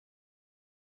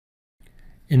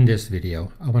In this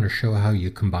video, I want to show how you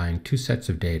combine two sets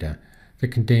of data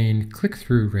that contain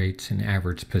click-through rates and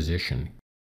average position,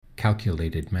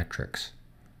 calculated metrics.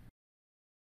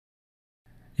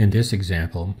 In this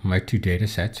example, my two data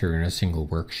sets are in a single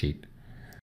worksheet,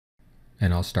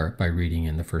 and I'll start by reading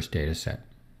in the first data set.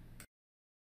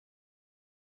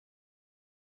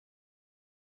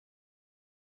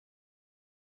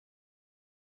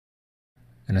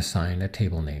 And assign a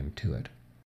table name to it.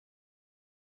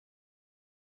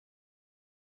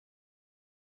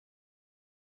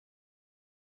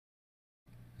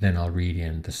 Then I'll read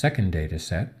in the second data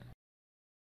set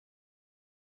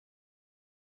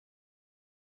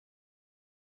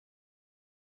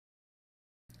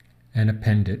and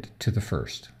append it to the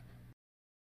first.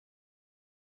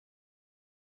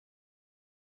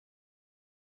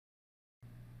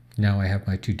 Now I have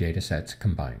my two data sets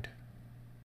combined.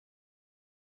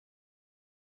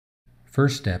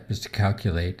 First step is to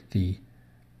calculate the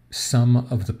sum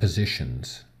of the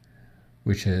positions,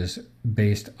 which is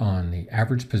based on the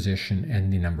average position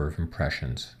and the number of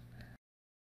impressions.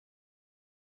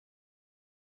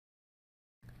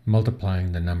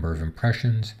 Multiplying the number of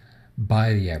impressions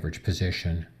by the average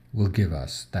position will give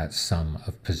us that sum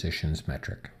of positions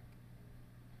metric.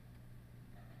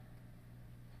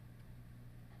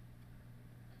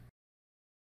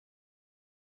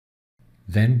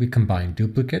 Then we combine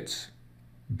duplicates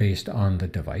based on the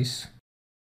device.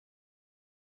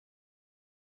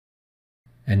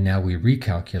 And now we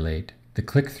recalculate the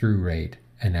click-through rate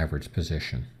and average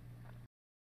position.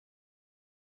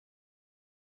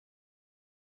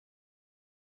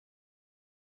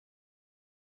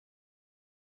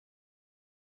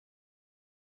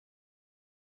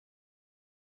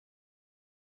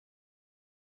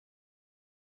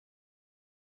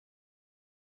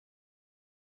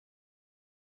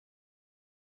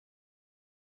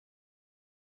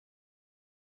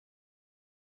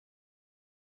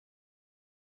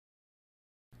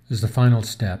 As the final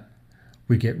step,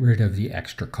 we get rid of the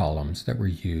extra columns that were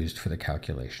used for the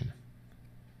calculation.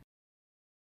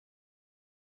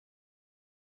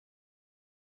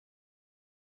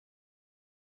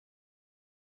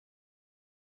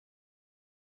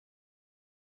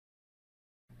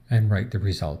 And write the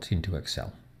results into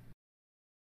Excel.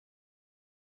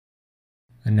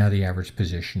 And now the average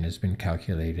position has been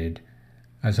calculated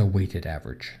as a weighted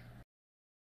average.